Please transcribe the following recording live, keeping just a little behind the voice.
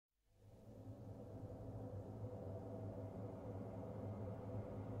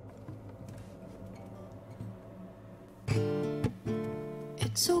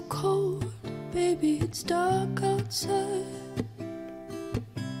so cold, baby, it's dark outside.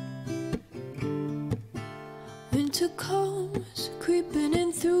 Winter comes creeping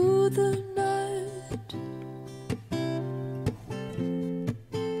in through the night,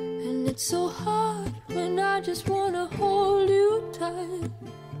 and it's so hard when I just wanna hold you tight.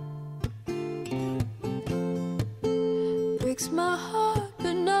 Breaks my heart,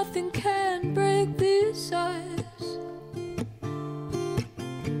 but nothing can break these eyes.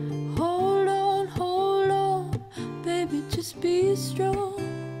 Hold on, baby, just be strong.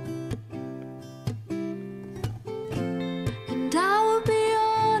 And I will be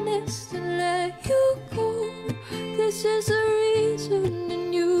honest and let you go. This is a reason,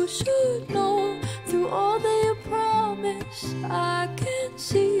 and you should know. Through all that you promise, I can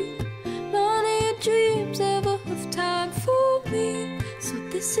see none of your dreams ever have time for me. So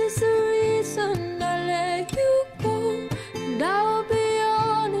this is the reason I let you go. And I will be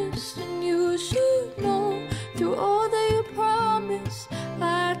honest, and you should know. Through all that you promise,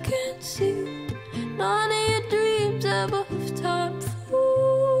 I can see none of your dreams ever have time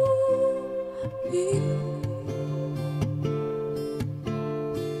for me.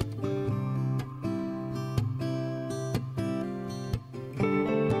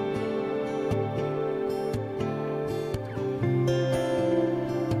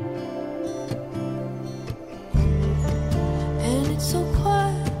 So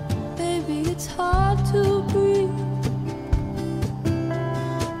quiet, baby, it's hard to breathe.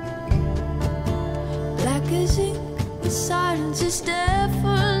 Black as ink, the silence is dead.